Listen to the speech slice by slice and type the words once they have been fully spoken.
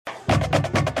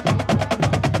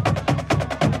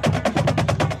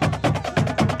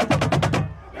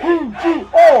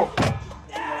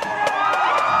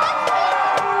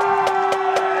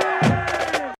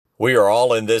We are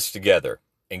all in this together,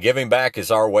 and giving back is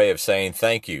our way of saying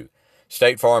thank you.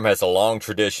 State Farm has a long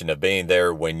tradition of being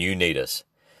there when you need us.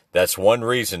 That's one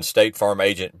reason State Farm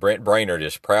agent Brent Brainerd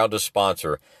is proud to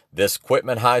sponsor this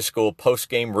Quitman High School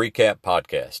post-game recap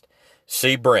podcast.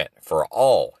 See Brent for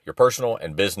all your personal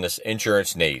and business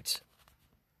insurance needs.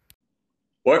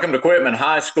 Welcome to Quitman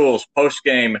High School's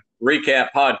post-game recap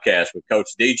podcast with Coach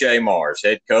DJ Mars,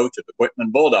 head coach of the Quitman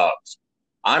Bulldogs.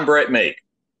 I'm Brett Meek.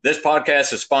 This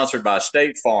podcast is sponsored by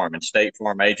State Farm and State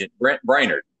Farm agent Brent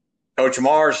Brainerd. Coach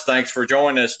Mars, thanks for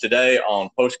joining us today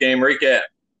on post-game recap.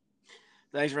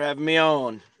 Thanks for having me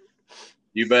on.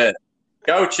 You bet.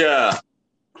 Coach, can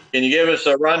you give us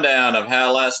a rundown of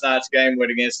how last night's game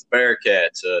went against the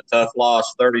Bearcatz? A tough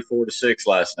loss, 34-6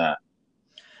 last night.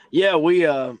 Yeah, we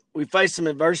faced some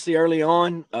adversity early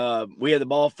on. We had the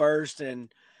ball first, and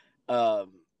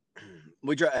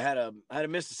we had a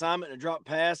missed assignment and a drop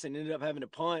pass, and ended up having to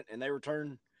punt, and they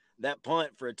returned that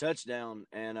punt for a touchdown.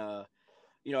 And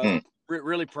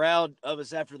really proud of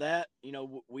us after that. You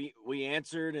know, we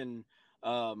answered, and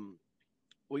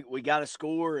we got a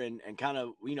score, and kind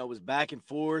of was back and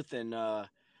forth, and they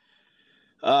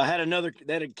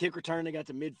had a kick return. They got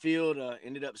to midfield,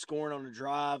 ended up scoring on the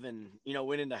drive, and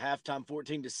went into halftime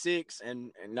 14-6.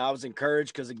 And I was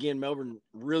encouraged because, again, Melbourne,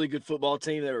 really good football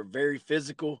team. They were very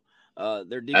physical.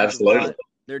 Their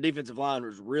defensive line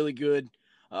was really good.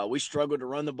 We struggled to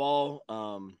run the ball.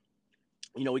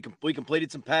 We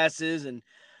completed some passes and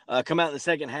come out in the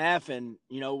second half, and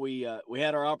we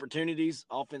had our opportunities.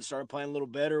 Offense started playing a little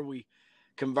better. We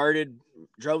converted,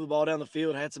 drove the ball down the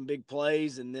field, had some big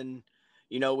plays, and then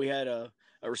we had a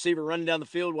receiver running down the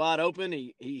field wide open.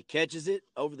 He catches it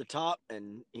over the top,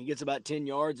 and he gets about 10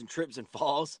 yards and trips and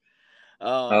falls.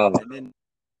 And then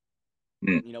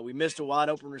we missed a wide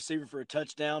open receiver for a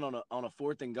touchdown on a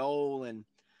 4th and goal, and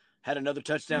had another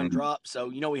touchdown drop. So,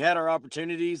 we had our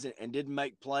opportunities and didn't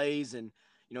make plays. And,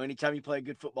 anytime you play a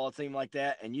good football team like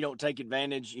that and you don't take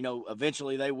advantage,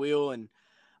 eventually they will. And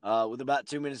with about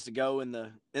 2 minutes to go in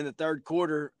the third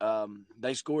quarter,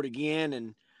 they scored again.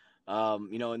 And,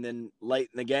 and then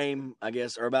late in the game, I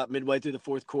guess, or about midway through the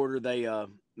fourth quarter, they ran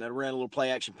a little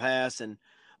play action pass, and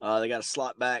they got a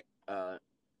slot back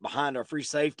behind our free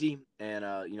safety, and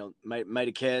made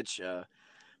a catch.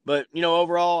 But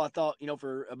overall, I thought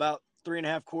for about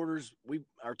 3.5 quarters,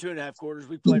 2.5 quarters,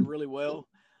 we played really well,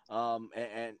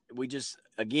 and we just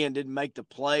again didn't make the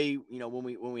play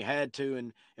when we had to,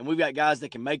 and we've got guys that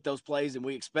can make those plays, and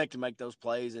we expect to make those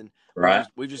plays, and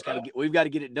we've got to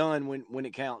get it done when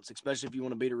it counts, especially if you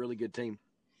want to beat a really good team.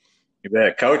 You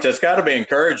bet, Coach. That's got to be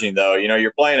encouraging, though.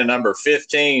 You're playing a number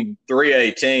 15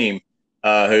 3A team.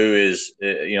 Who is,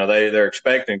 they're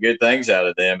expecting good things out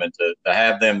of them, and to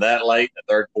have them that late in the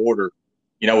third quarter,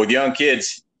 with young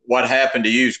kids, what happened to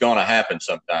you is going to happen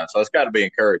sometimes. So it's got to be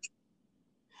encouraging.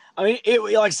 I mean,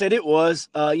 like I said, it was,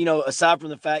 aside from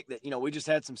the fact that, we just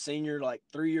had some senior,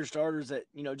 3-year starters that,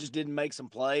 just didn't make some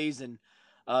plays. And,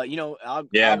 I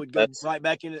would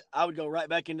go right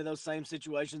back into those same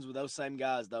situations with those same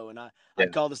guys, though. And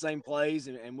I'd call the same plays,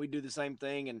 and we'd do the same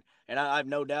thing. And I have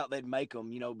no doubt they'd make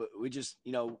them, but we just,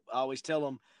 I always tell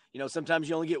them, sometimes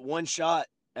you only get one shot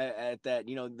at that,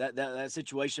 that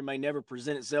situation may never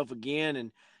present itself again.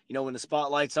 And, when the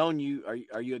spotlight's on you,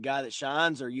 are you a guy that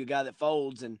shines, or are you a guy that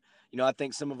folds? And, I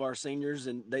think some of our seniors,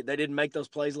 and they didn't make those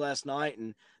plays last night,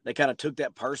 and they kind of took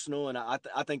that personal, and I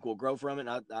think we'll grow from it. And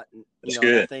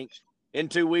I think in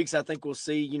 2 weeks, I think we'll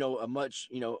see, a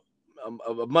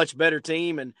much better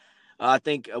team. And I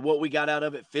think what we got out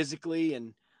of it physically,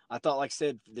 and I thought, like I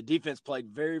said, the defense played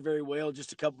very, very well,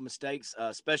 just a couple mistakes,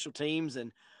 special teams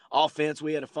and offense.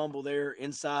 We had a fumble there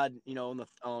inside,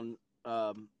 on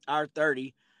our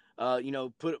 30.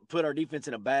 Put our defense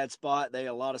in a bad spot. They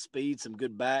had a lot of speed, some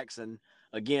good backs, and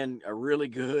again, a really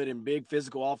good and big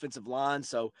physical offensive line.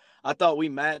 So I thought we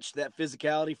matched that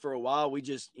physicality for a while. We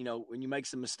just, when you make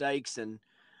some mistakes and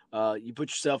you put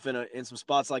yourself in some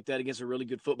spots like that against a really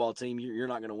good football team, you're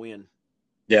not going to win.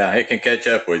 Yeah, it can catch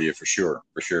up with you for sure.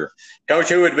 Coach,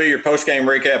 who would be your post-game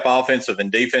recap offensive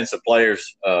and defensive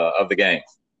players of the game?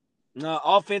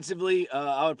 Offensively,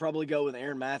 I would probably go with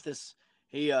Aaron Mathis.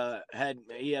 He had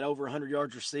over 100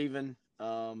 yards receiving.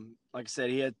 Like I said,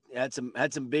 he had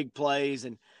some big plays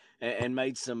and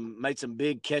made some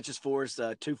big catches for us.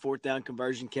 2 4th down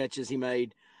conversion catches he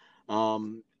made.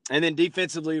 And then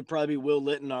defensively would probably be Will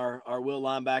Litton, our Will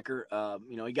linebacker.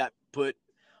 He got put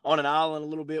on an island a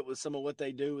little bit with some of what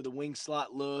they do with the wing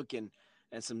slot look and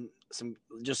some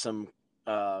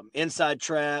inside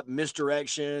trap,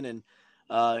 misdirection,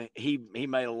 and he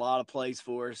made a lot of plays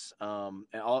for us.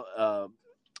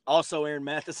 Also Aaron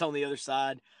Mathis on the other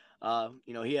side.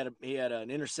 He had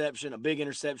an interception, a big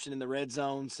interception in the red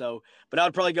zone. So, but I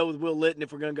would probably go with Will Litton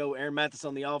if we're going to go Aaron Mathis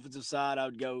on the offensive side. I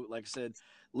would go, like I said,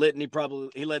 Litton.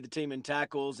 He led the team in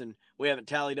tackles, and we haven't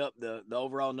tallied up the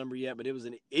overall number yet, but it was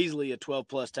easily a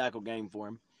 12-plus tackle game for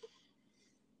him.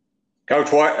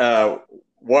 Coach,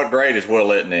 what grade is Will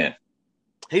Litton in?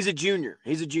 He's a junior.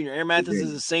 Aaron Mathis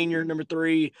is a senior, number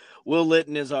 3. Will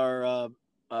Litton is our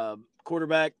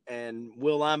quarterback and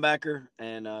Will linebacker,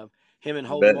 and him and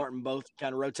Holden Martin both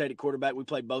kind of rotated quarterback. We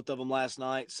played both of them last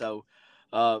night, so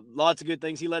lots of good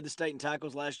things. He led the state in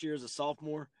tackles last year as a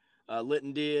sophomore.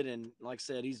 Litton did, and like I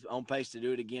said, he's on pace to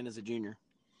do it again as a junior.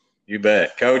 You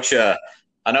bet. Coach, I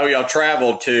know y'all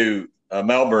traveled to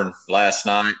Melbourne last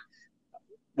night.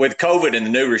 With COVID and the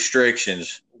new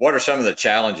restrictions, what are some of the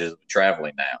challenges of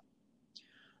traveling now?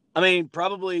 I mean,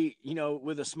 probably,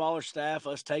 with a smaller staff,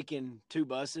 us taking 2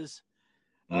 buses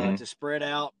to spread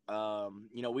out.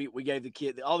 We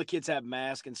gave all the kids have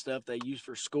masks and stuff they use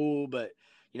for school, but,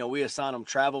 we assign them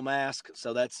travel masks.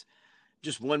 So that's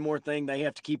just one more thing they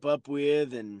have to keep up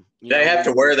with. And they have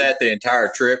to wear that the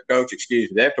entire trip, Coach. Excuse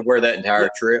me. They have to wear that entire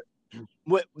trip.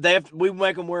 We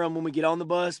make them wear them when we get on the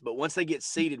bus, but once they get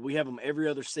seated, we have them every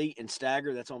other seat and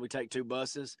stagger. That's why we take 2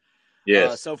 buses.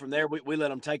 Yes. So from there, we let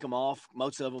them take them off.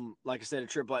 Most of them, like I said, a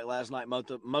trip like last night,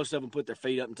 most of them put their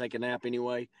feet up and take a nap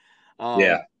anyway.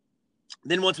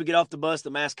 Then once we get off the bus,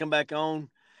 the masks come back on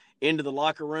into the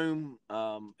locker room.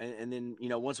 And then,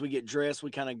 once we get dressed,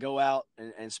 we kind of go out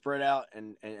and spread out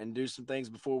and do some things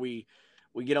before we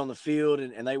get on the field,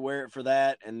 and they wear it for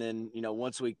that. And then,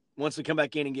 once we come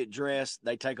back in and get dressed,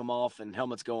 they take them off and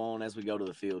helmets go on as we go to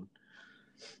the field.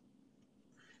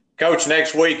 Coach,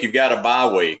 next week you've got a bye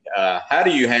week. How do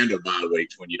you handle bye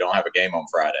weeks when you don't have a game on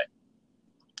Friday?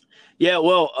 Yeah,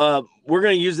 well, we're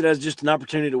going to use it as just an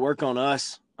opportunity to work on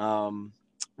us.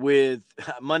 With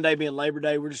Monday being Labor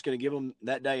Day, we're just going to give them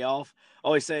that day off. I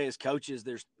always say as coaches,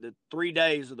 there's the 3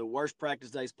 days are the worst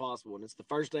practice days possible, and it's the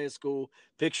first day of school,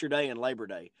 picture day, and Labor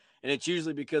Day. And it's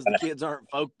usually because the kids aren't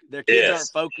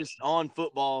focused on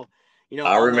football,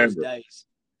 I remember those days.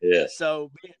 Yeah.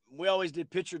 So we always did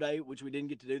picture day, which we didn't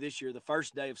get to do this year, the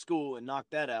first day of school, and knock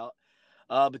that out.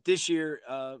 But this year,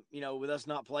 with us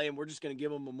not playing, we're just going to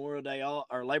give them Memorial Day off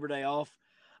or Labor Day off.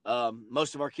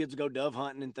 Most of our kids will go dove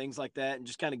hunting and things like that and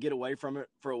just kind of get away from it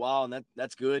for a while, and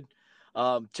that's good.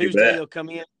 Tuesday they'll come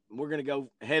in. We're going to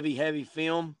go heavy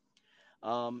film,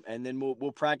 and then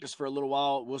we'll practice for a little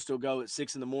while. We'll still go at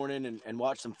 6 a.m. and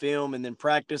watch some film and then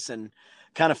practice and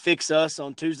kind of fix us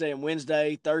on Tuesday and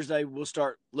Wednesday. Thursday we'll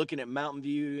start looking at Mountain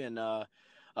View, and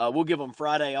we'll give them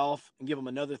Friday off and give them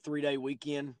another 3-day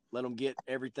weekend. Let them get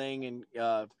everything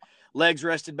and legs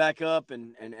rested back up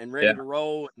and ready to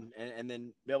roll, and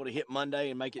then be able to hit Monday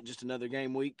and make it just another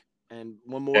game week and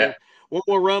one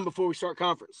more run before we start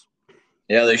conference.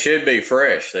 Yeah, they should be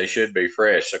fresh.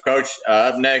 So, Coach,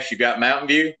 up next you got Mountain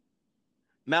View.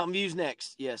 Mountain View's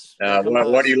next. Yes.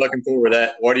 What are you looking for with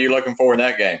that? What are you looking for in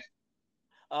that game?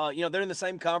 They're in the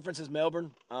same conference as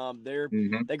Melbourne.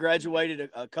 They graduated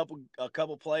a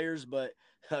couple players, but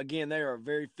again, they are a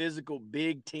very physical,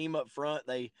 big team up front.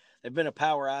 They've been a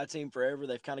power I team forever.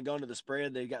 They've kind of gone to the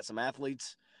spread. They've got some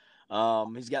athletes.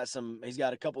 He's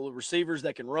got a couple of receivers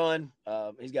that can run.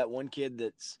 He's got one kid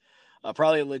that's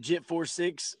probably a legit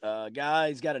 4'6" guy.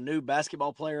 He's got a new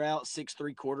basketball player out,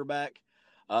 6'3" quarterback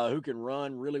who can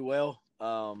run really well.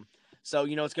 So,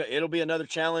 it'll be another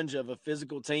challenge of a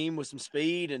physical team with some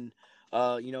speed and,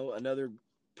 another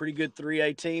pretty good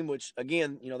 3A team, which,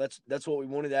 again, that's what we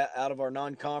wanted out of our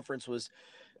non-conference was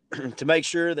to make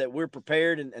sure that we're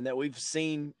prepared and that we've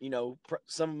seen,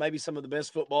 some of the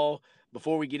best football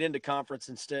before we get into conference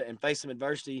and face some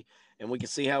adversity, and we can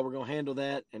see how we're going to handle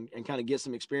that and kind of get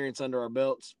some experience under our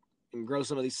belts and grow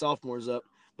some of these sophomores up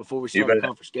before we start the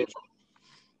conference schedule.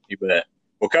 You bet.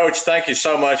 Well, Coach, thank you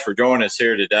so much for joining us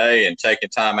here today and taking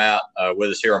time out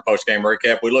with us here on Post Game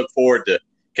Recap. We look forward to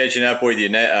catching up with you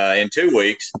in 2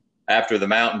 weeks after the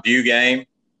Mountain View game,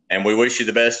 and we wish you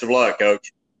the best of luck,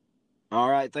 Coach. All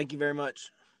right. Thank you very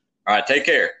much. All right. Take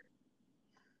care.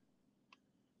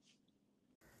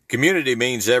 Community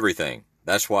means everything.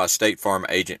 That's why State Farm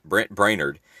agent Brent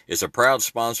Brainerd is a proud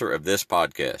sponsor of this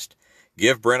podcast.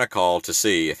 Give Brent a call to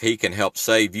see if he can help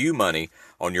save you money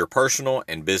on your personal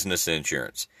and business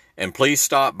insurance. And please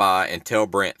stop by and tell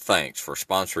Brent thanks for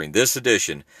sponsoring this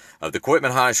edition of the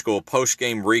Quitman High School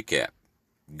Post-Game Recap.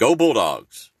 Go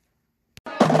Bulldogs!